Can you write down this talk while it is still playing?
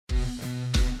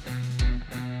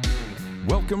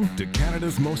Welcome to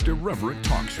Canada's most irreverent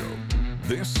talk show.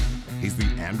 This is the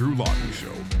Andrew Lawton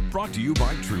Show, brought to you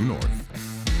by True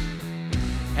North.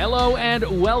 Hello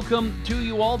and welcome to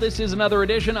you all. This is another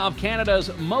edition of Canada's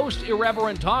most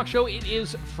irreverent talk show. It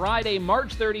is Friday,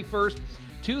 March 31st,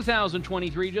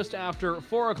 2023, just after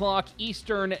 4 o'clock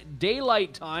Eastern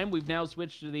Daylight Time. We've now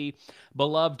switched to the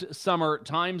beloved summer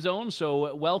time zone,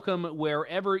 so welcome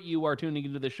wherever you are tuning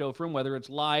into the show from, whether it's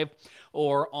live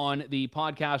or on the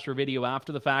podcast or video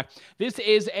after the fact. This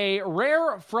is a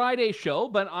rare Friday show,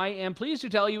 but I am pleased to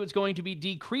tell you it's going to be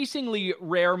decreasingly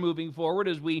rare moving forward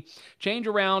as we change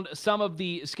around some of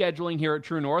the scheduling here at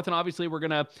True North. And obviously we're going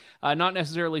to not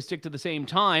necessarily stick to the same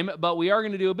time, but we are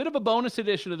going to do a bit of a bonus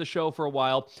edition of the show for a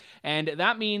while. And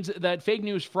that means that Fake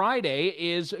News Friday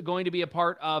is going to be a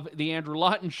part of the Andrew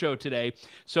Lawton Show today.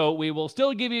 So we will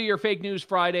still give you your Fake News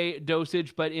Friday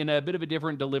dosage, but in a bit of a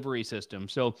different delivery system.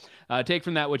 So take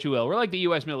from that what you will. We're like the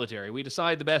U.S. military. We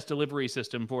decide the best delivery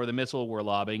system for the missile we're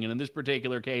lobbing. And in this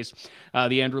particular case,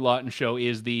 the Andrew Lawton Show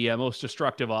is the most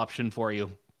destructive option for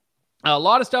you. A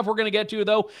lot of stuff we're going to get to,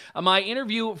 though. My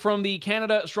interview from the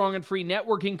Canada Strong and Free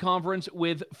Networking Conference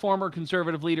with former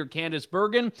Conservative leader Candice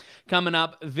Bergen coming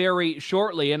up very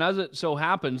shortly. And as it so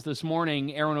happens, this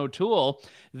morning, Aaron O'Toole,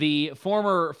 the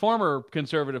former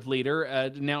Conservative leader,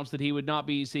 announced that he would not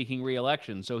be seeking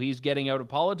re-election. So he's getting out of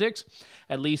politics,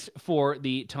 at least for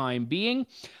the time being.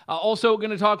 Also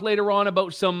going to talk later on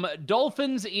about some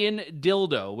dolphins in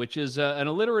dildo, which is an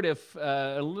alliterative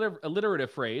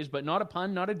phrase, but not a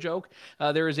pun, not a joke.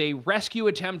 There is a rescue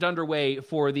attempt underway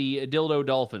for the dildo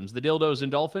dolphins. The dildos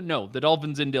and dolphin? No, the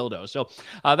dolphins and dildo. So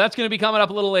that's going to be coming up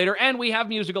a little later. And we have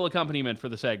musical accompaniment for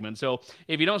the segment. So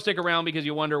if you don't stick around because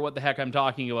you wonder what the heck I'm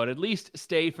talking about, at least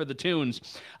stay for the tunes.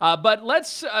 But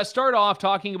let's start off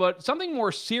talking about something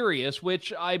more serious,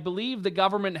 which I believe the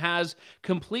government has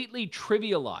completely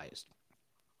trivialized,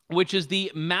 which is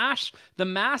the Mass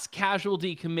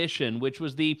Casualty Commission, which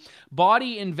was the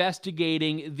body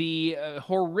investigating the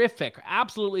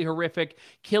absolutely horrific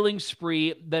killing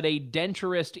spree that a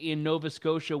denturist in Nova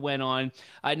Scotia went on,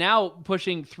 now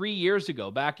pushing 3 years ago,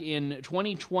 back in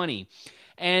 2020.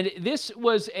 And this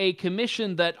was a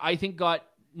commission that I think got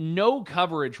no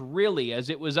coverage, really, as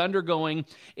it was undergoing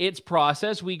its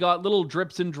process. We got little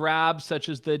drips and drabs, such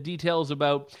as the details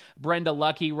about Brenda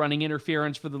Lucki running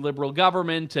interference for the Liberal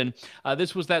government. And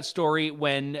this was that story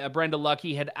when Brenda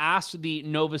Lucki had asked the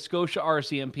Nova Scotia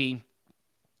RCMP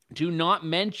to not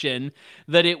mention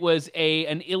that it was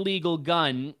an illegal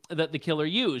gun that the killer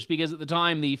used, because at the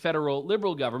time the federal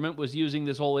Liberal government was using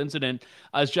this whole incident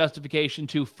as justification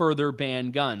to further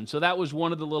ban guns. So that was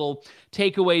one of the little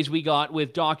takeaways we got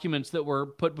with documents that were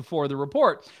put before the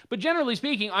report. But generally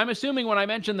speaking, I'm assuming when I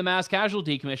mentioned the Mass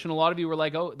Casualty Commission, a lot of you were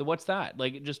like, oh, what's that?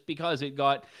 Like, just because it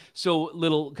got so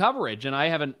little coverage, and I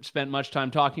haven't spent much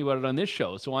time talking about it on this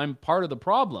show, so I'm part of the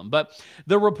problem. But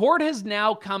the report has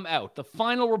now come out, the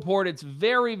final report. It's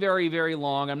very, very, very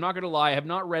long. I'm not going to lie. I have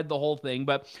not read the whole thing,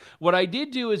 but what I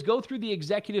did do is go through the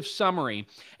executive summary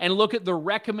and look at the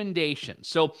recommendations.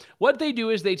 So what they do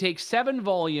is they take 7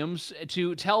 volumes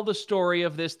to tell the story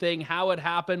of this thing, how it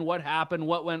happened,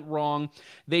 what went wrong.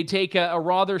 They take a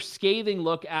rather scathing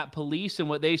look at police and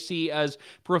what they see as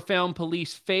profound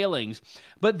police failings.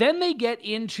 But then they get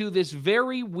into this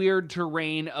very weird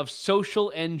terrain of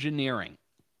social engineering.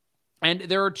 And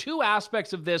there are 2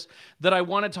 aspects of this that I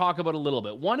want to talk about a little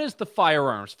bit. One is the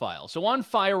firearms file. So on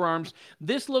firearms,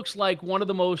 this looks like one of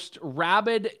the most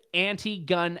rabid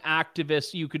anti-gun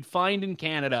activists you could find in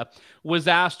Canada was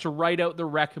asked to write out the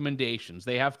recommendations.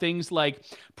 They have things like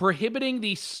prohibiting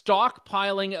the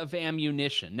stockpiling of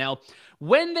ammunition. Now,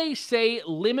 when they say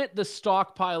limit the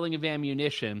stockpiling of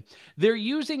ammunition, they're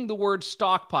using the word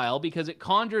stockpile because it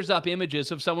conjures up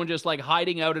images of someone just like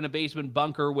hiding out in a basement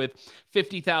bunker with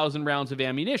 50,000 rounds of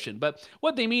ammunition. But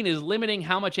what they mean is limiting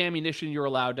how much ammunition you're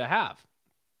allowed to have.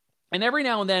 And every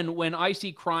now and then when I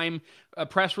see crime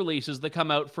press releases that come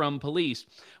out from police,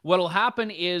 what'll happen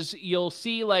is you'll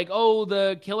see like, oh,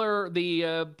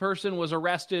 the person was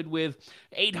arrested with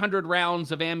 800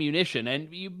 rounds of ammunition.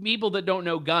 And people that don't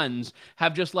know guns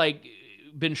have just like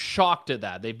been shocked at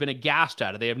that. They've been aghast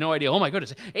at it. They have no idea. Oh my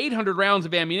goodness, 800 rounds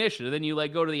of ammunition. And then you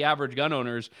like go to the average gun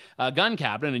owner's gun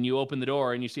cabinet and you open the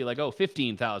door and you see like, oh,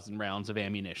 15,000 rounds of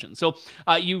ammunition. So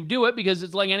you do it because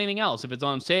it's like anything else. If it's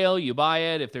on sale, you buy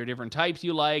it. If there are different types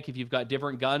you like, if you've got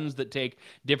different guns that take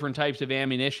different types of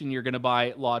ammunition, you're going to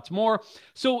buy lots more.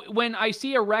 So when I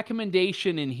see a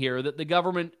recommendation in here that the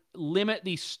government limit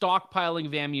the stockpiling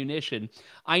of ammunition,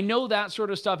 I know that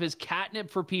sort of stuff is catnip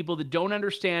for people that don't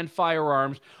understand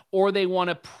firearms or they want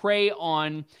to prey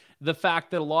on the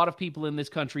fact that a lot of people in this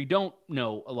country don't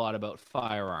know a lot about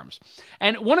firearms.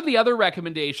 And one of the other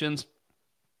recommendations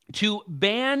to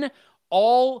ban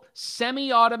all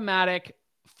semi-automatic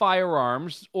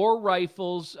firearms or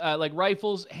rifles, like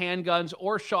rifles, handguns,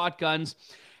 or shotguns,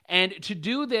 and to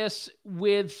do this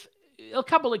with a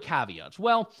couple of caveats.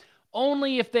 Well,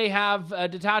 only if they have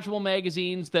detachable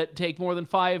magazines that take more than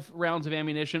 5 rounds of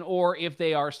ammunition, or if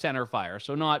they are center fire,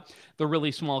 so not the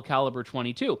really small caliber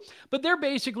 22. But they're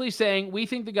basically saying, we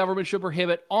think the government should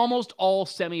prohibit almost all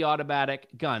semi-automatic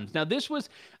guns. Now, this was,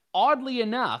 oddly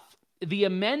enough, the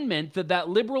amendment that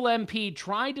Liberal MP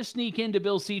tried to sneak into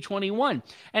Bill C-21.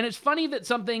 And it's funny that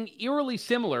something eerily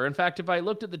similar, in fact, if I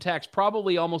looked at the text,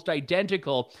 probably almost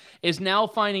identical, is now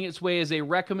finding its way as a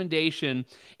recommendation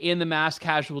in the Mass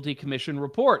Casualty Commission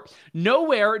report.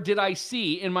 Nowhere did I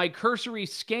see in my cursory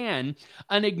scan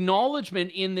an acknowledgement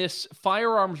in this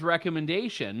firearms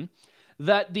recommendation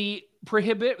that the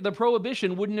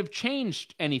prohibition wouldn't have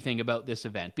changed anything about this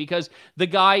event, because the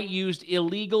guy used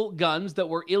illegal guns that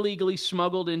were illegally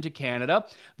smuggled into Canada.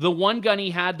 The one gun he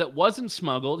had that wasn't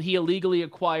smuggled, he illegally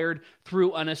acquired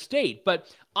through an estate. But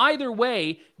either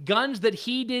way, guns that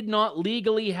he did not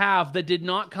legally have that did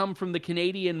not come from the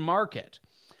Canadian market.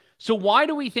 So why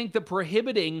do we think that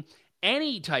prohibiting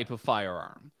any type of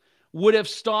firearm would have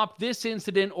stopped this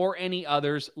incident or any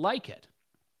others like it?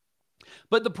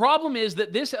 But the problem is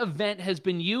that this event has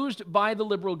been used by the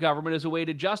Liberal government as a way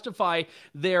to justify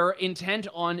their intent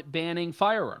on banning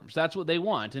firearms. That's what they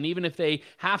want. And even if they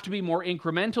have to be more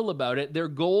incremental about it, their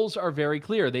goals are very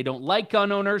clear. They don't like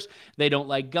gun owners. They don't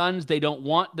like guns. They don't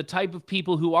want the type of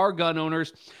people who are gun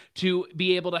owners to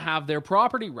be able to have their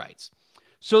property rights.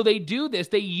 So they do this.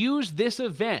 They use this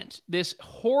event, this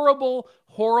horrible,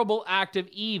 horrible act of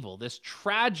evil, this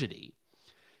tragedy,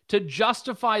 to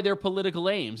justify their political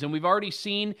aims. And we've already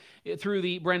seen through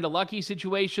the Brenda Lucki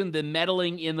situation, the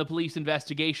meddling in the police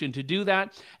investigation to do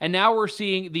that. And now we're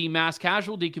seeing the Mass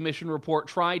Casualty Commission report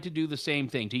try to do the same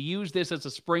thing, to use this as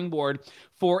a springboard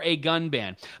for a gun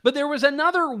ban. But there was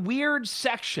another weird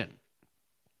section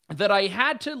that I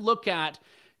had to look at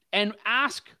and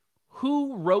ask,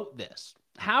 who wrote this?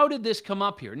 How did this come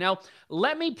up here? Now,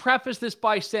 let me preface this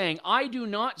by saying I do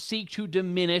not seek to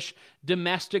diminish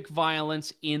domestic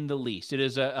violence in the least. It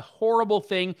is a horrible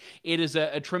thing. It is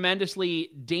a tremendously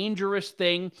dangerous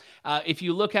thing. If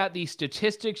you look at the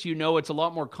statistics, you know it's a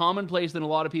lot more commonplace than a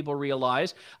lot of people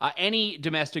realize. Any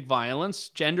domestic violence,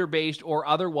 gender-based or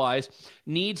otherwise,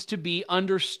 needs to be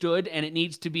understood, and it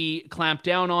needs to be clamped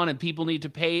down on, and people need to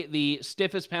pay the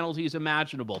stiffest penalties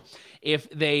imaginable if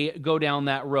they go down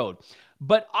that road.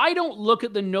 But I don't look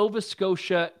at the Nova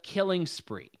Scotia killing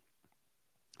spree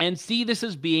and see this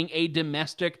as being a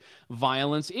domestic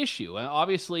violence issue.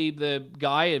 Obviously, the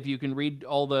guy, if you can read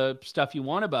all the stuff you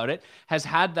want about it, has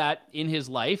had that in his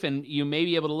life, and you may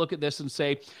be able to look at this and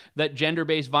say that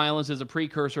gender-based violence is a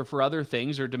precursor for other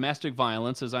things, or domestic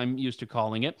violence, as I'm used to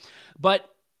calling it. But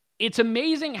it's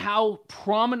amazing how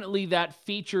prominently that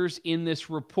features in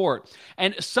this report.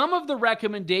 And some of the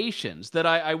recommendations that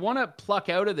I want to pluck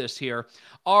out of this here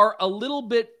are a little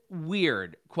bit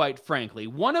weird, quite frankly.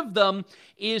 One of them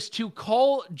is to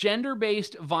call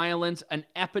gender-based violence an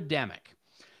epidemic.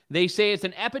 They say it's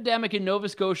an epidemic in Nova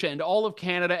Scotia and all of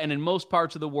Canada and in most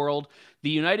parts of the world. The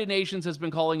United Nations has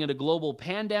been calling it a global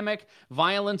pandemic.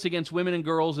 Violence against women and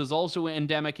girls is also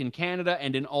endemic in Canada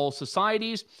and in all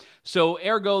societies. So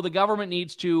ergo, the government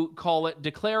needs to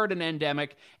declare it an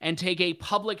endemic and take a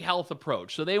public health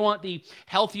approach. So they want the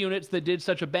health units that did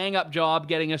such a bang-up job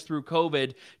getting us through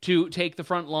COVID to take the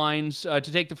front lines, to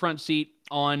take the front seat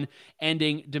on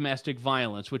ending domestic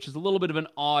violence, which is a little bit of an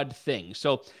odd thing.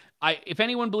 So if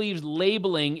anyone believes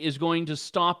labeling is going to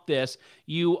stop this,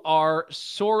 you are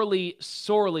sorely,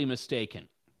 sorely mistaken.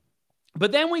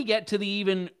 But then we get to the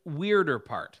even weirder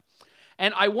part.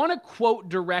 And I want to quote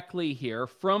directly here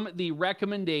from the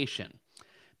recommendation,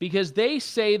 because they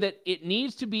say that it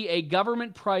needs to be a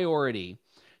government priority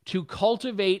to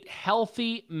cultivate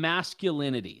healthy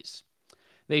masculinities.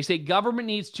 They say government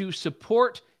needs to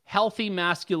support healthy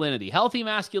masculinity. Healthy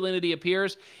masculinity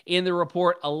appears in the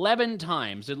report 11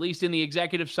 times, at least in the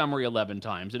executive summary 11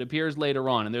 times. It appears later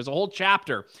on, and there's a whole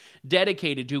chapter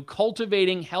dedicated to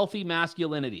cultivating healthy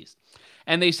masculinities.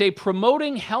 And they say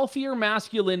promoting healthier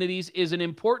masculinities is an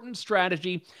important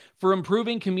strategy for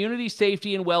improving community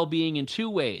safety and well-being in 2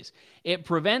 ways. It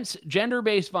prevents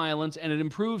gender-based violence, and it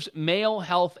improves male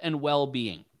health and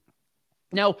well-being.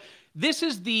 Now, this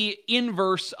is the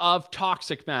inverse of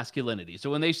toxic masculinity. So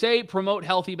when they say promote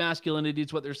healthy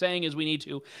masculinities, what they're saying is we need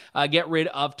to get rid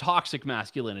of toxic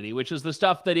masculinity, which is the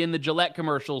stuff that in the Gillette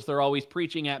commercials they're always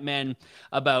preaching at men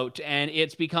about. And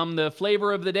it's become the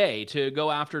flavor of the day to go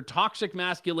after toxic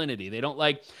masculinity. They don't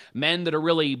like men that are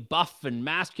really buff and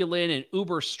masculine and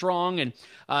uber strong. And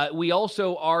we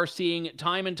also are seeing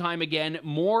time and time again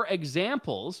more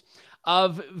examples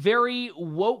of very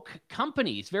woke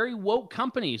companies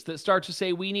that start to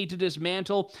say we need to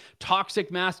dismantle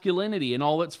toxic masculinity in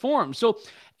all its forms. So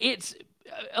it's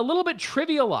a little bit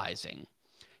trivializing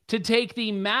to take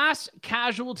the Mass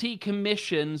Casualty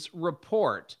Commission's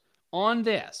report on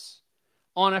this,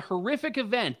 on a horrific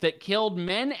event that killed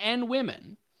men and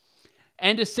women,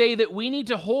 and to say that we need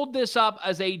to hold this up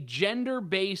as a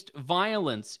gender-based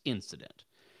violence incident.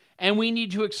 And we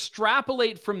need to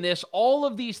extrapolate from this all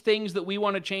of these things that we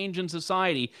want to change in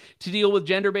society to deal with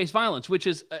gender-based violence, which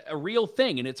is a real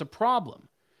thing, and it's a problem.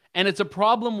 And it's a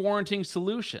problem warranting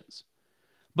solutions.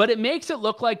 But it makes it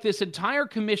look like this entire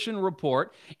commission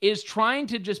report is trying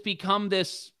to just become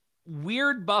this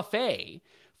weird buffet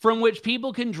from which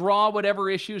people can draw whatever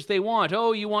issues they want.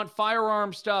 Oh, you want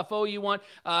firearm stuff. Oh, you want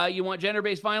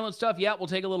gender-based violence stuff. Yeah, we'll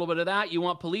take a little bit of that. You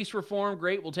want police reform.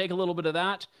 Great, we'll take a little bit of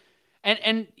that.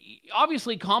 And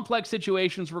obviously complex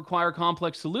situations require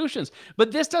complex solutions,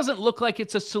 but this doesn't look like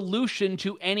it's a solution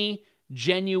to any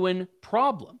genuine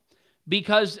problem.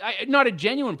 Because, not a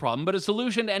genuine problem, but a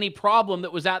solution to any problem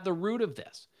that was at the root of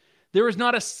this. There is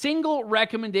not a single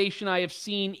recommendation I have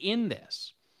seen in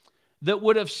this that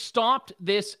would have stopped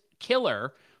this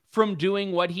killer from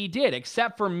doing what he did,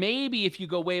 except for maybe if you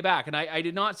go way back. And I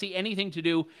did not see anything to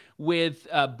do with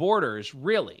borders,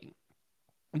 really.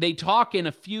 They talk in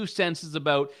a few senses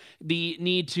about the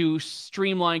need to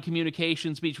streamline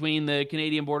communications between the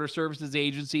Canadian Border Services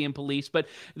Agency and police, but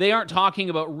they aren't talking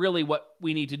about really what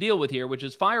we need to deal with here, which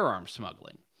is firearms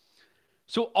smuggling.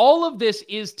 So all of this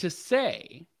is to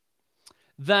say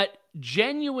that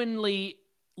genuinely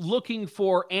looking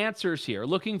for answers here,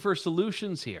 looking for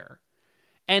solutions here,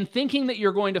 and thinking that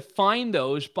you're going to find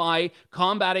those by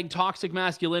combating toxic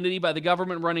masculinity, by the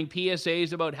government running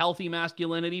PSAs about healthy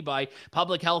masculinity, by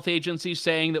public health agencies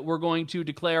saying that we're going to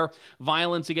declare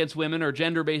violence against women or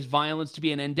gender-based violence to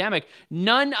be an endemic,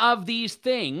 none of these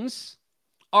things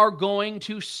are going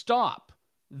to stop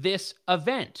this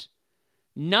event.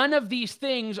 None of these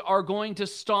things are going to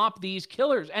stop these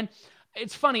killers. And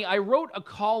it's funny, I wrote a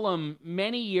column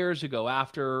many years ago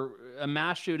after a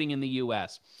mass shooting in the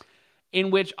U.S., in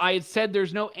which I had said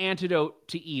there's no antidote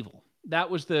to evil. That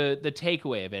was the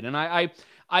takeaway of it. And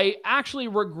I actually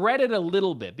regret it a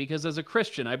little bit, because as a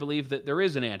Christian, I believe that there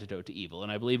is an antidote to evil, and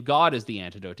I believe God is the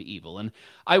antidote to evil. And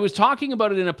I was talking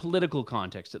about it in a political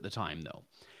context at the time, though.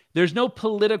 There's no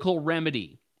political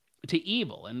remedy to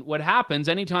evil. And what happens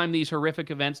anytime these horrific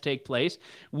events take place,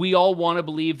 we all want to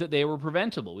believe that they were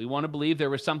preventable. We want to believe there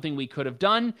was something we could have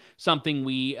done, something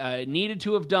we needed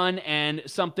to have done, and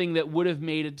something that would have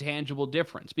made a tangible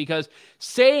difference. Because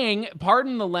saying,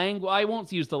 pardon the language, I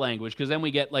won't use the language because then we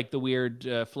get like the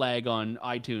weird flag on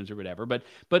iTunes or whatever,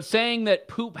 but saying that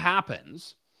poop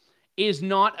happens is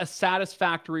not a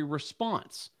satisfactory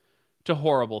response to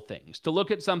horrible things. To look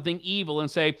at something evil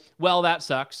and say, well, that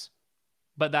sucks,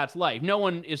 but that's life. No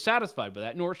one is satisfied with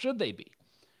that, nor should they be.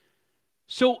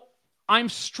 So I'm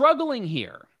struggling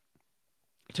here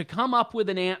to come up with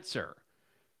an answer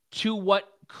to what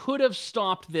could have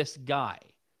stopped this guy.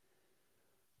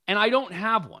 And I don't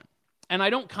have one. And I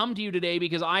don't come to you today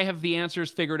because I have the answers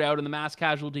figured out and the Mass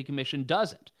Casualty Commission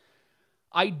doesn't.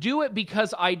 I do it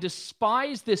because I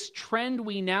despise this trend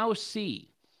we now see,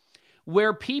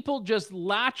 where people just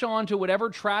latch on to whatever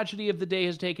tragedy of the day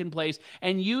has taken place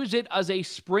and use it as a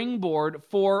springboard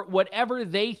for whatever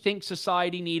they think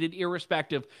society needed,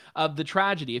 irrespective of the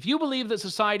tragedy. If you believe that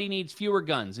society needs fewer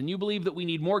guns and you believe that we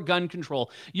need more gun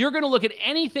control, you're going to look at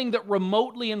anything that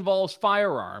remotely involves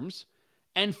firearms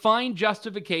and find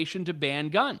justification to ban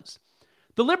guns.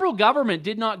 The Liberal government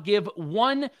did not give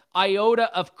one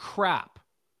iota of crap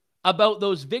about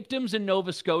those victims in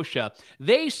Nova Scotia.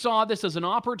 They saw this as an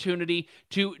opportunity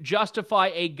to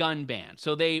justify a gun ban.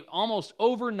 So they almost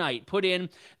overnight put in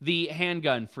the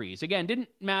handgun freeze. Again, didn't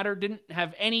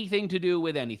have anything to do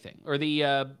with anything. Or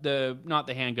the not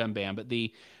the handgun ban, but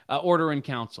the order in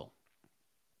council.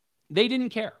 They didn't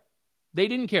care. They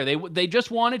didn't care. They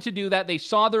just wanted to do that. They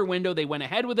saw their window. They went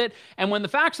ahead with it. And when the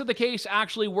facts of the case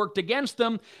actually worked against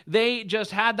them, they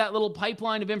just had that little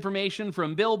pipeline of information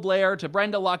from Bill Blair to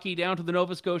Brenda Lucki down to the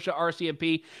Nova Scotia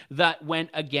RCMP that went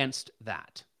against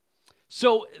that.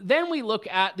 So then we look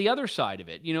at the other side of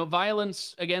it.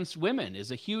 Violence against women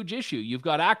is a huge issue. You've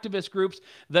got activist groups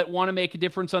that want to make a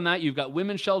difference on that. You've got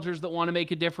women's shelters that want to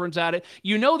make a difference at it.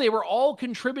 They were all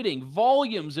contributing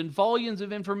volumes and volumes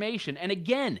of information. And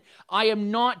again, I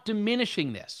am not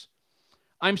diminishing this.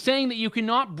 I'm saying that you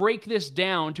cannot break this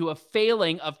down to a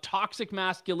failing of toxic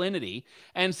masculinity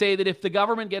and say that if the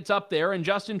government gets up there and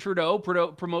Justin Trudeau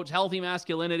promotes healthy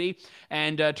masculinity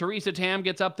and Theresa Tam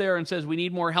gets up there and says we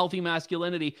need more healthy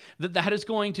masculinity, that is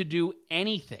going to do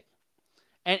anything.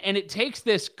 And it takes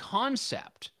this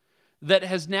concept that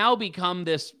has now become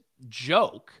this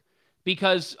joke,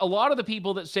 because a lot of the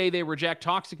people that say they reject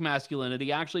toxic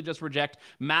masculinity actually just reject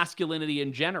masculinity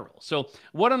in general. So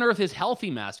what on earth is healthy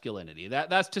masculinity?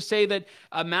 That's to say that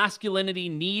masculinity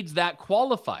needs that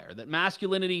qualifier, that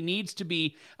masculinity needs to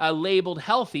be labeled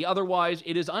healthy. Otherwise,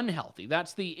 it is unhealthy.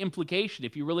 That's the implication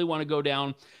if you really want to go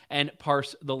down and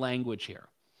parse the language here.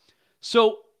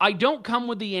 So I don't come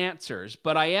with the answers,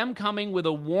 but I am coming with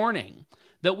a warning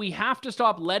that we have to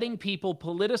stop letting people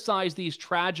politicize these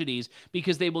tragedies,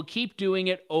 because they will keep doing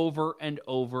it over and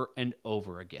over and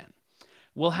over again.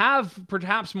 We'll have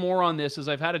perhaps more on this as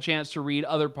I've had a chance to read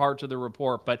other parts of the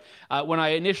report. But when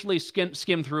I initially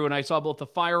skimmed through and I saw both the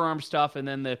firearm stuff and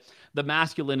then the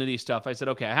masculinity stuff, I said,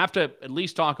 okay, I have to at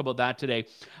least talk about that today.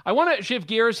 I want to shift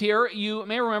gears here. You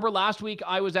may remember last week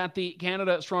I was at the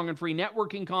Canada Strong and Free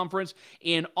Networking Conference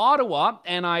in Ottawa,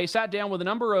 and I sat down with a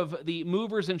number of the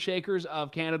movers and shakers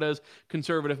of Canada's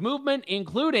conservative movement,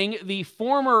 including the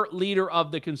former leader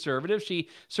of the Conservatives. She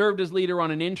served as leader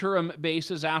on an interim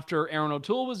basis after Aaron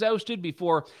O'Toole was ousted,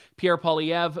 before Pierre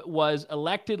Poilievre was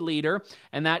elected leader,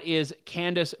 and that is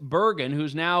Candice Bergen,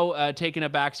 who's now taken a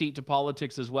backseat to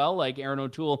politics as well, like Aaron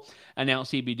O'Toole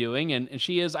announced he'd be doing. And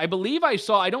she is, I believe I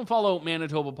don't follow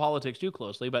Manitoba politics too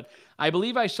closely, but I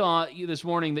believe I saw this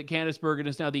morning that Candice Bergen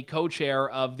is now the co-chair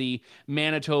of the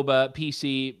Manitoba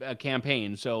PC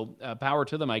campaign. So power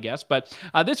to them, I guess. But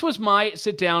this was my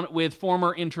sit down with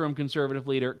former interim Conservative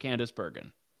leader Candice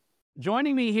Bergen.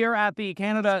 Joining me here at the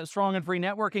Canada Strong and Free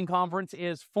Networking Conference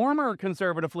is former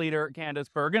Conservative leader Candice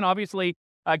Bergen. Obviously,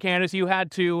 Candice, you had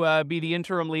to be the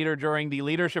interim leader during the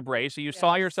leadership race, so you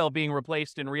saw yourself being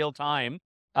replaced in real time.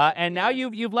 And now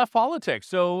you've left politics.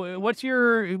 So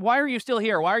why are you still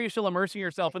here? Why are you still immersing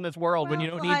yourself in this world when you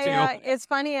don't need to? It's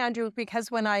funny, Andrew,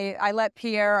 because when I let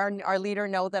Pierre, our leader,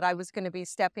 know that I was going to be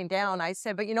stepping down, I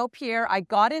said, but Pierre, I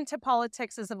got into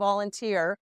politics as a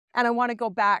volunteer, and I want to go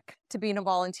back to being a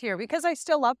volunteer because I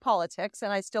still love politics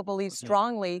and I still believe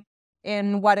strongly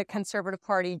in what a Conservative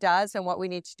Party does and what we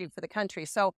need to do for the country.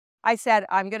 So I said,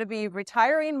 I'm going to be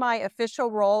retiring my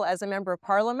official role as a member of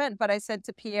Parliament, but I said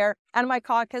to Pierre and my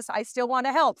caucus, I still want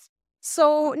to help.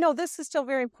 So no, this is still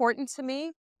very important to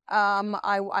me.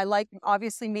 I like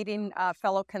obviously meeting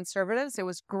fellow Conservatives. It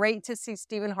was great to see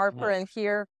Stephen Harper and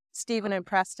hear Stephen and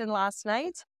Preston last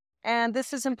night. And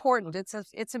this is important.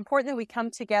 It's important that we come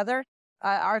together.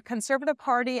 Our Conservative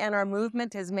Party and our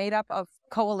movement is made up of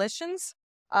coalitions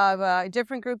of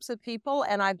different groups of people.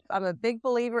 And I'm a big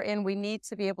believer in we need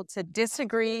to be able to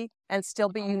disagree and still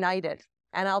be united.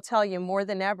 And I'll tell you, more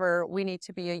than ever, we need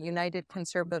to be a united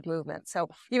Conservative movement. So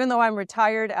even though I'm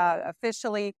retired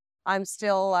officially, I'm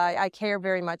still, I care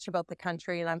very much about the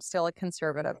country, and I'm still a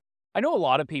Conservative. I know a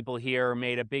lot of people here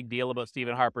made a big deal about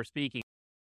Stephen Harper speaking.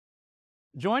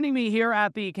 Joining me here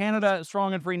at the Canada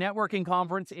Strong and Free Networking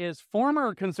Conference is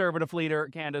former Conservative leader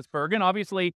Candice Bergen.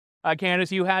 Obviously,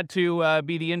 Candice, you had to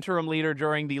be the interim leader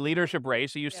during the leadership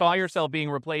race, so you saw yourself being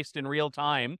replaced in real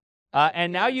time.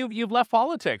 And now you've left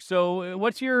politics. So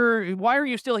why are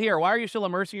you still here? Why are you still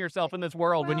immersing yourself in this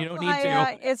world when you don't need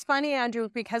to? It's funny, Andrew,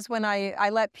 because when I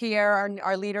let Pierre,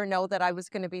 our leader, know that I was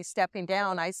going to be stepping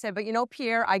down, I said, but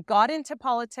Pierre, I got into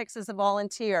politics as a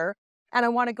volunteer, and I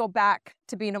want to go back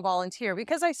to being a volunteer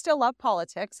because I still love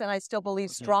politics and I still believe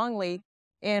strongly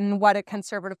in what a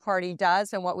Conservative Party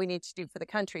does and what we need to do for the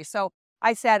country. So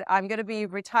I said, I'm going to be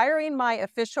retiring my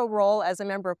official role as a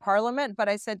member of Parliament, but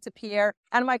I said to Pierre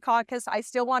and my caucus, I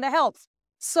still want to help.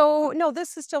 So no,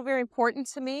 this is still very important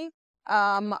to me.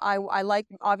 I like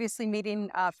obviously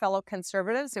meeting fellow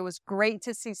Conservatives. It was great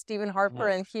to see Stephen Harper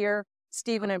and hear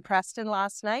Stephen and Preston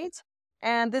last night.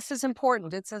 And this is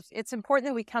important. It's important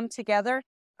that we come together.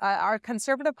 Our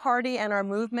Conservative Party and our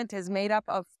movement is made up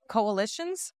of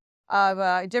coalitions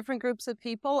of different groups of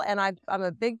people. And I'm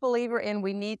a big believer in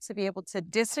we need to be able to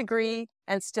disagree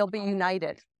and still be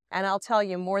united. And I'll tell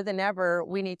you, more than ever,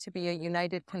 we need to be a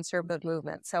united Conservative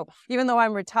movement. So even though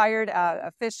I'm retired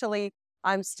officially,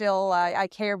 I'm still, I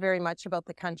care very much about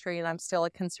the country, and I'm still a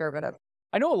Conservative.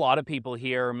 I know a lot of people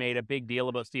here made a big deal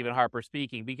about Stephen Harper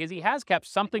speaking because he has kept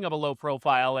something of a low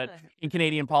profile in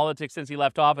Canadian politics since he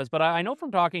left office. But I know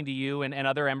from talking to you and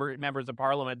other members of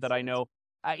Parliament that I know,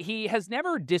 he has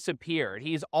never disappeared.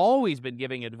 He's always been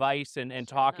giving advice and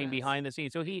talking behind the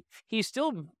scenes. So he's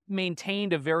still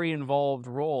maintained a very involved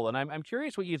role. And I'm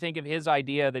curious what you think of his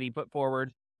idea that he put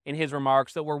forward in his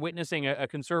remarks that we're witnessing a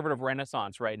conservative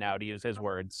renaissance right now, to use his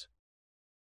words.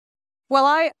 Well,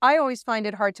 I always find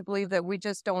it hard to believe that we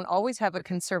just don't always have a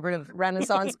conservative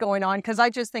renaissance going on, because I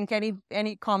just think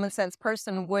any common sense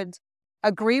person would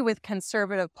agree with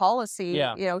conservative policy.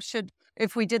 Yeah.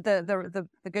 If we did the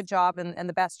good job and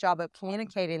the best job of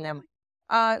communicating them.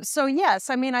 So yes,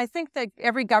 I mean, I think that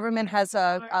every government has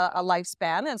a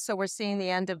lifespan, and so we're seeing the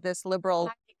end of this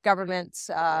Liberal government's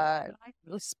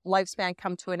lifespan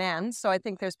come to an end. So I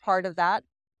think there's part of that.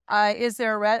 Is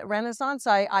there a renaissance?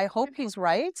 I hope he's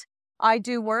right. I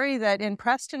do worry that, and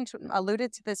Preston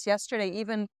alluded to this yesterday,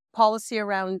 even policy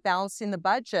around balancing the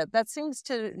budget, that seems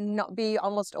to not be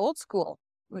almost old school.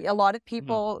 A lot of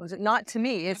people, not to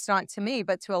me, it's not to me,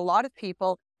 but to a lot of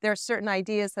people, there are certain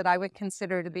ideas that I would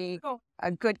consider to be a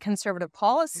good conservative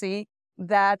policy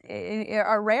that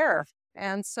are rare.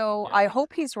 And so I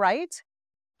hope he's right.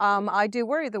 I do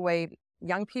worry the way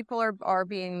young people are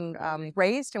being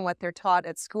raised and what they're taught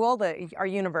at school, our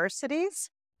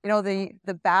universities.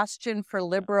 The bastion for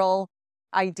liberal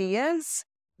ideas,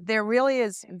 there really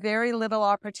is very little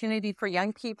opportunity for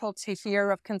young people to hear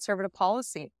of conservative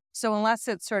policy. So unless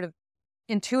it's sort of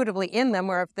intuitively in them,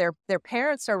 or if their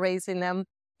parents are raising them,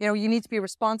 you need to be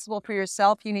responsible for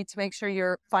yourself. You need to make sure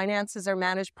your finances are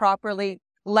managed properly,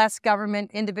 less government,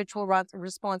 individual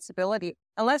responsibility.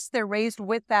 Unless they're raised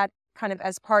with that kind of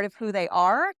as part of who they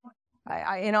are,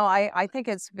 I think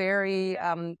it's very...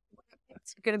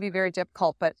 it's going to be very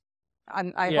difficult, but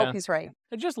I hope he's right.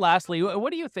 And just lastly, what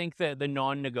do you think the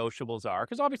non-negotiables are?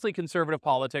 Because obviously conservative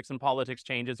politics and politics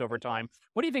changes over time.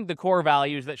 What do you think the core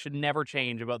values that should never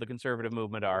change about the conservative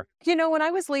movement are? When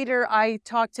I was leader, I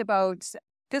talked about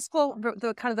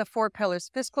the 4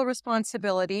 pillars: fiscal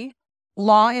responsibility,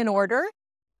 law and order,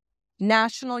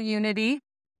 national unity,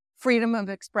 freedom of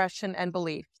expression, and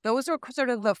belief. Those are sort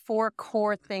of the 4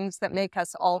 core things that make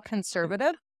us all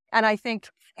conservative. And I think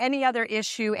any other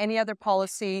issue, any other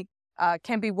policy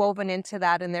can be woven into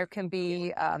that. And there can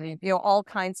be, all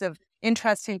kinds of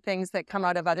interesting things that come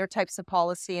out of other types of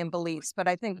policy and beliefs. But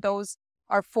I think those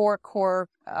are 4 core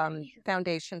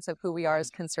foundations of who we are as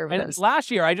conservatives. And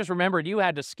last year, I just remembered you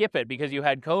had to skip it because you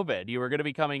had COVID. You were going to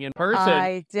be coming in person.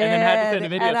 I did. And then had to send a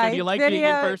video. So do you like being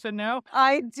in person now?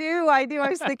 I do. I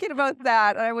was thinking about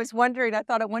that. I was wondering, I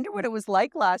wonder what it was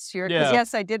like last year. Because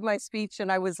yes, I did my speech and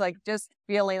I was like just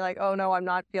feeling like, oh no, I'm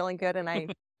not feeling good. And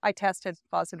I tested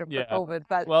positive for COVID.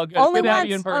 But only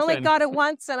got it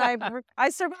once and I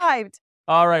survived.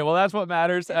 All right. Well, that's what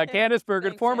matters. Candice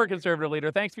Bergen, former Conservative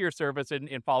leader, thanks for your service in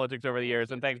politics over the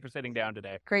years, and thanks for sitting down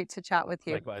today. Great to chat with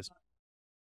you. Likewise.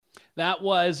 That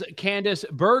was Candice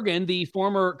Bergen, the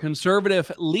former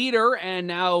Conservative leader and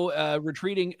now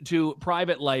retreating to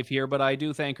private life here. But I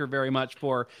do thank her very much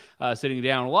for sitting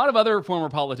down. A lot of other former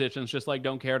politicians just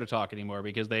don't care to talk anymore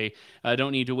because they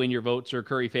don't need to win your votes or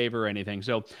curry favor or anything.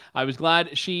 So I was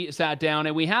glad she sat down.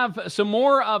 And we have some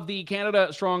more of the Canada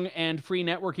Strong and Free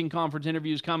Networking Conference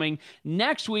interviews coming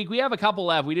next week. We have a couple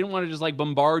left. We didn't want to just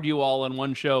bombard you all in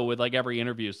one show with every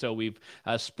interview. So we've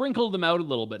sprinkled them out a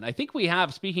little bit. And I think we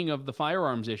have, speaking of the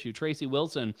firearms issue, Tracy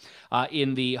Wilson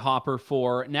in the hopper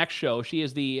for next show. She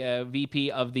is the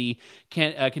VP of the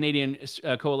Canadian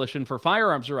Coalition for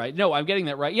Firearms Rights. No, I'm getting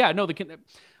that right. Yeah, no, the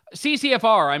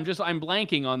CCFR. I'm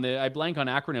blanking on I blank on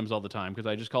acronyms all the time because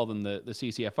I just call them the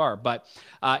CCFR. But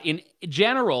in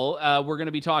general, we're going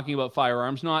to be talking about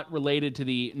firearms, not related to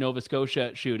the Nova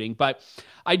Scotia shooting. But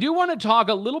I do want to talk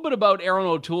a little bit about Aaron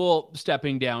O'Toole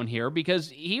stepping down here because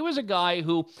he was a guy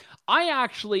who I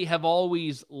actually have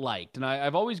always liked. And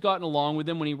I've always gotten along with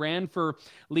him. When he ran for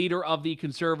leader of the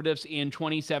Conservatives in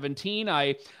 2017,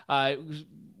 I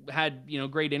had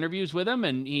great interviews with him,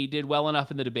 and he did well enough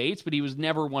in the debates, but he was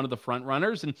never one of the front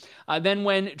runners. And then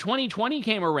when 2020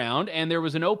 came around and there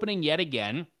was an opening yet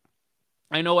again,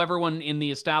 I know everyone in the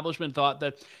establishment thought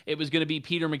that it was going to be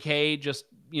Peter MacKay just,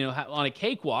 on a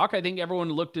cakewalk. I think everyone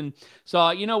looked and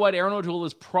saw, Aaron O'Toole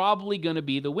is probably going to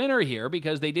be the winner here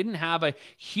because they didn't have a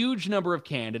huge number of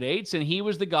candidates, and he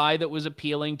was the guy that was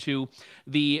appealing to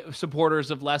the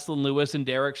supporters of Leslyn Lewis and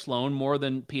Derek Sloan more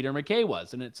than Peter MacKay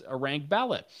was, and it's a ranked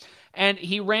ballot. And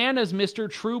he ran as Mr.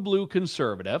 True Blue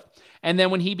Conservative. And then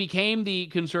when he became the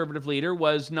Conservative leader,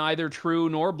 was neither true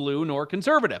nor blue nor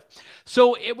conservative.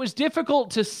 So it was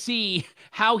difficult to see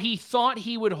how he thought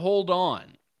he would hold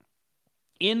on.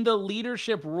 in the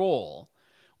leadership role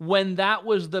when that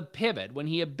was the pivot, when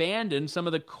he abandoned some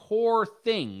of the core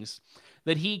things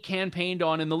that he campaigned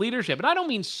on in the leadership. And I don't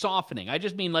mean softening. I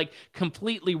just mean like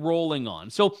completely rolling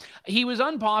on. So he was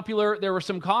unpopular. There were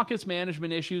some caucus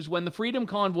management issues. When the Freedom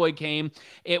Convoy came,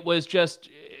 it was just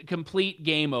complete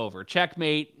game over.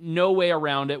 Checkmate. No way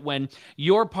around it. When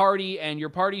your party and your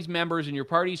party's members and your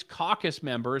party's caucus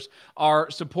members are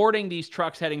supporting these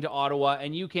trucks heading to Ottawa,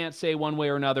 and you can't say one way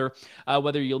or another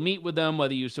whether you'll meet with them,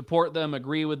 whether you support them,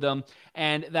 agree with them,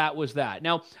 and that was that.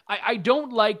 Now, I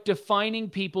don't like defining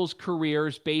people's careers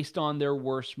based on their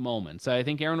worst moments. I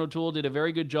think Aaron O'Toole did a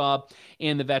very good job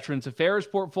in the Veterans Affairs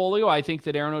portfolio. I think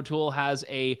that Aaron O'Toole has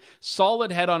a solid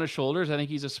head on his shoulders. I think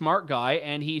he's a smart guy,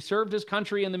 and he served his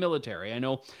country in the military. I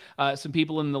know some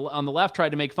people on the left tried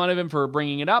to make fun of him for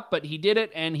bringing it up, but he did it,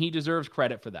 and he deserves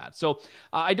credit for that. So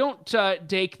I don't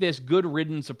take this good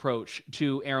riddance approach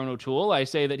to Aaron O'Toole. I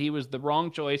say that he was the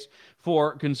wrong choice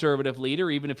for Conservative leader,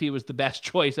 even if he was the best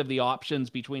choice of the options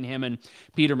between him and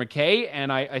Peter MacKay.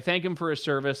 And I thank him for his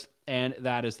service, and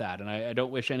that is that. And I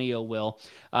don't wish any ill will,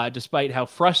 despite how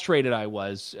frustrated I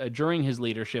was during his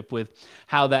leadership with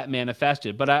how that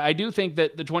manifested. But I do think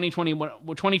that the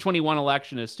 2021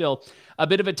 election is still a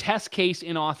bit of a test case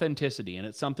in authenticity, and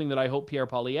it's something that I hope Pierre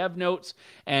Poilievre notes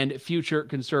and future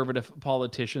Conservative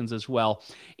politicians as well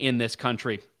in this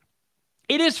country.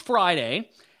 It is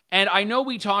Friday. And I know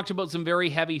we talked about some very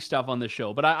heavy stuff on the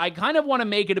show, but I kind of want to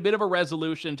make it a bit of a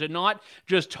resolution to not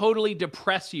just totally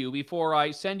depress you before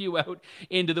I send you out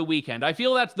into the weekend. I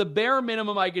feel that's the bare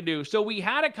minimum I could do. So we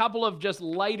had a couple of just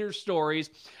lighter stories,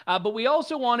 but we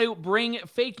also want to bring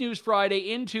Fake News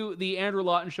Friday into the Andrew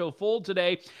Lawton Show fold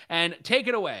today, and take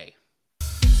it away.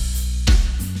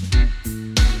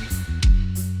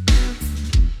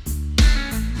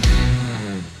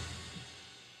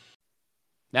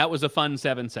 That was a fun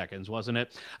 7 seconds, wasn't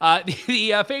it?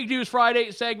 The Fake News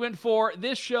Friday segment for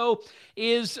this show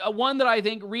is one that I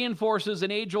think reinforces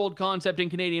an age-old concept in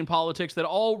Canadian politics that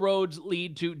all roads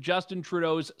lead to Justin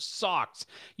Trudeau's socks.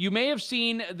 You may have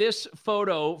seen this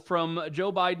photo from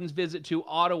Joe Biden's visit to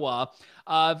Ottawa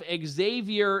of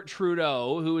Xavier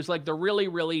Trudeau, who is like the really,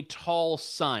 really tall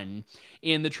son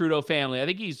in the Trudeau family. I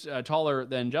think he's taller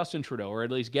than Justin Trudeau, or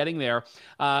at least getting there.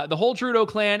 The whole Trudeau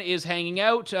clan is hanging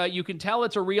out. You can tell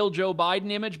it's a real Joe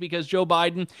Biden image because Joe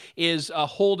Biden is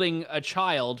holding a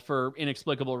child for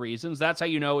inexplicable reasons. That's how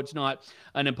you know it's not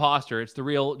an imposter. It's the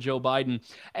real Joe Biden.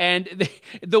 And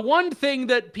the one thing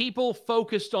that people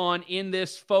focused on in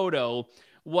this photo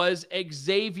was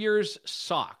Xavier's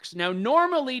socks. Now,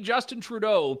 normally Justin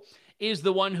Trudeau is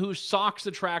the one whose socks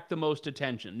attract the most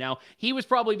attention. Now, he was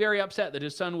probably very upset that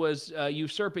his son was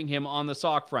usurping him on the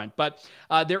sock front, but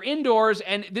they're indoors,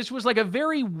 and this was like a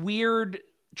very weird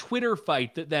Twitter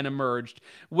fight that then emerged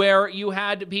where you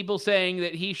had people saying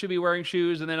that he should be wearing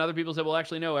shoes, and then other people said, well,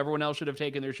 actually, no, everyone else should have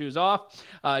taken their shoes off.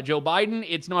 Joe Biden,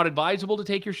 it's not advisable to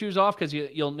take your shoes off because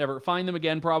you'll never find them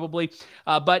again, probably.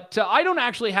 But I don't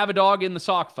actually have a dog in the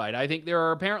sock fight. I think there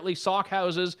are apparently sock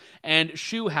houses and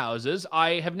shoe houses.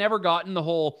 I have never gotten the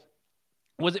whole...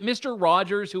 Was it Mr.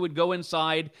 Rogers who would go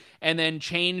inside and then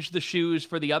change the shoes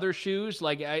for the other shoes?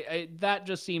 Like, that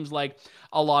just seems like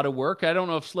a lot of work. I don't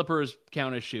know if slippers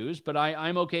count as shoes, but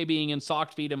I'm okay being in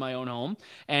socked feet in my own home.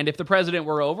 And if the president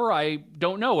were over, I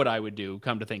don't know what I would do,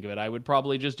 come to think of it. I would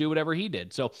probably just do whatever he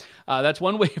did. So that's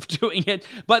one way of doing it.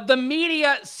 But the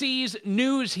media sees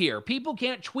news here. People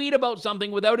can't tweet about something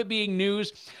without it being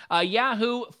news.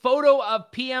 Yahoo, photo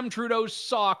of PM Trudeau's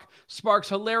sock sparks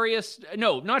hilarious...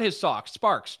 No, not his sock,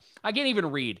 sparks. I can't even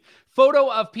read.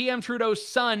 Photo of PM Trudeau's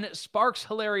son sparks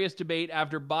hilarious debate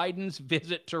after Biden's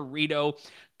visit to Rideau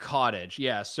Cottage.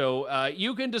 Yeah, so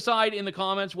you can decide in the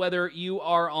comments whether you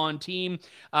are on team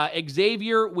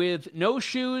Xavier with no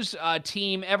shoes,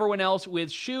 team everyone else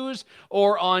with shoes,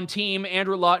 or on team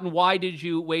Andrew Lawton. Why did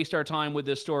you waste our time with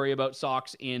this story about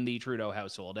socks in the Trudeau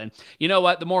household? And you know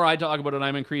what? The more I talk about it,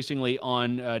 I'm increasingly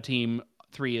on team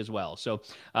 3 as well. So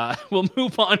we'll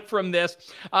move on from this.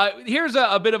 Here's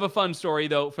a bit of a fun story,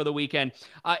 though, for the weekend.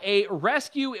 A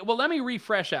rescue... Well, let me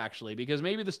refresh, actually, because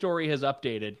maybe the story has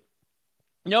updated.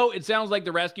 No, it sounds like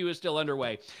the rescue is still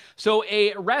underway. So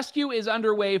a rescue is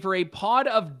underway for a pod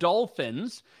of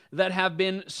dolphins that have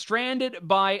been stranded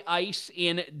by ice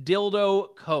in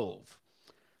Dildo Cove.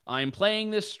 I'm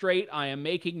playing this straight. I am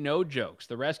making no jokes.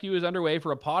 The rescue is underway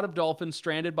for a pod of dolphins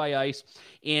stranded by ice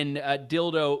in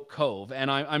Dildo Cove. And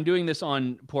I'm doing this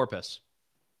on porpoise.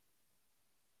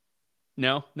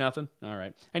 No? Nothing? All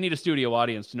right. I need a studio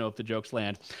audience to know if the jokes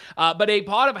land. But a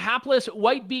pod of hapless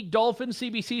white-beaked dolphins,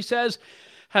 CBC says,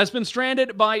 has been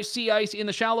stranded by sea ice in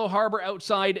the shallow harbor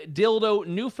outside Dildo,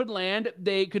 Newfoundland.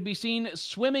 They could be seen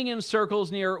swimming in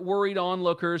circles near worried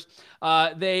onlookers.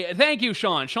 Thank you,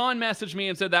 Sean. Sean messaged me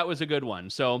and said that was a good one,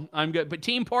 so I'm good. But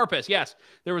Team Porpoise, yes,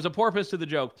 there was a porpoise to the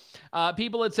joke.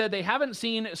 People had said they haven't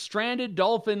seen stranded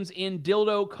dolphins in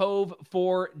Dildo Cove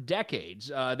for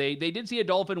decades. They did see a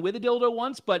dolphin with a dildo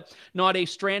once, but not a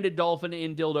stranded dolphin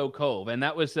in Dildo Cove, and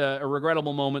that was a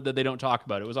regrettable moment that they don't talk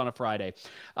about. It was on a Friday,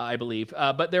 I believe.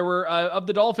 But there were, of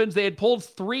the dolphins, they had pulled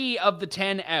 3 of the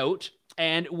 10 out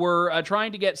and were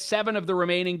trying to get 7 of the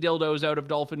remaining dildos out of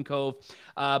Dolphin Cove,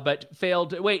 but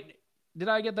failed. Wait, did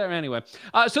I get there? Anyway.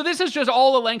 So this is just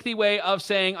all a lengthy way of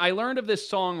saying I learned of this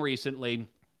song recently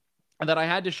that I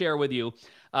had to share with you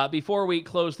before we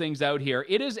close things out here.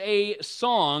 It is a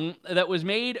song that was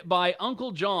made by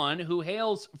Uncle John, who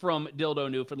hails from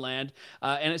Dildo, Newfoundland,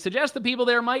 and it suggests the people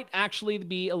there might actually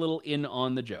be a little in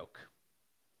on the joke.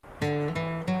 A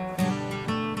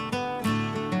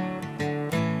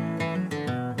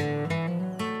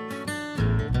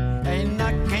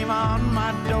knock came on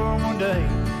my door one day,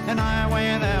 and I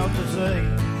went out to see.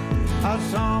 I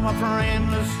saw my friend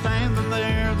standing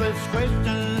there, this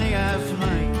question he asked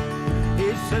me.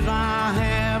 He says, I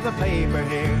have the paper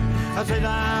here. I said,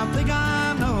 I think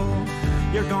I know.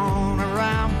 You're going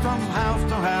around from house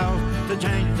to house to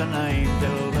change the name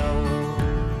Dildo.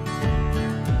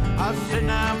 I said,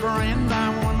 now friend, I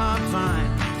will not sign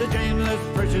to change this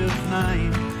precious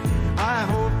name. I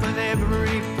hope that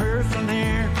every person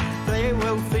here, they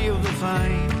will feel the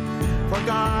same. For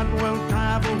God will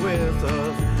travel with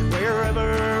us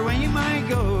wherever we may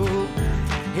go.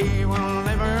 He will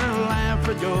never laugh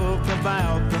or joke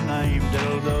about the name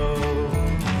Dildo.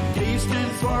 D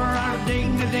stands for our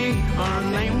dignity, our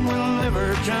name will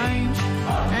never change.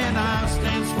 And I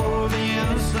stands for the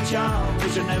innocent child who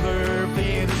should never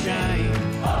feel ashamed.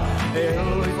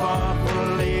 L we fought for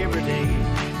liberty,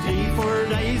 T for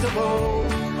days of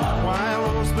old. While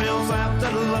O spells out the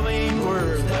loving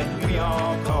words that we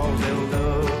all call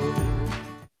Dildo.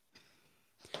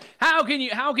 How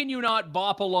can you not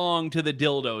bop along to the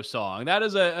Dildo song? That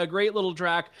is a great little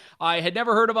track. I had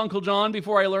never heard of Uncle John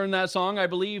before I learned that song. I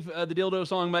believe the Dildo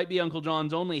song might be Uncle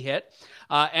John's only hit.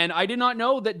 And I did not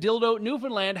know that Dildo,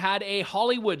 Newfoundland had a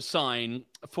Hollywood sign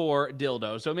for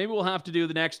Dildo. So maybe we'll have to do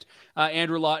the next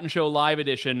Andrew Lawton Show live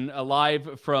edition,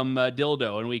 live from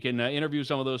Dildo, and we can interview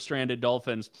some of those stranded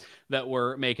dolphins that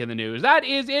were making the news. That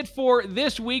is it for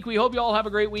this week. We hope you all have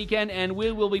a great weekend, and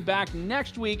we will be back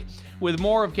next week with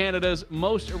more of Canada's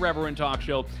most irreverent talk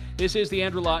show. This is the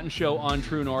Andrew Lawton Show on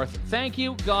True North. Thank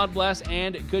you, God bless,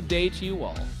 and good day to you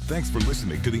all. Thanks for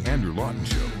listening to the Andrew Lawton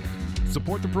Show.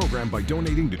 Support the program by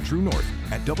donating to True North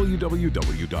at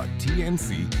www.tnc.news.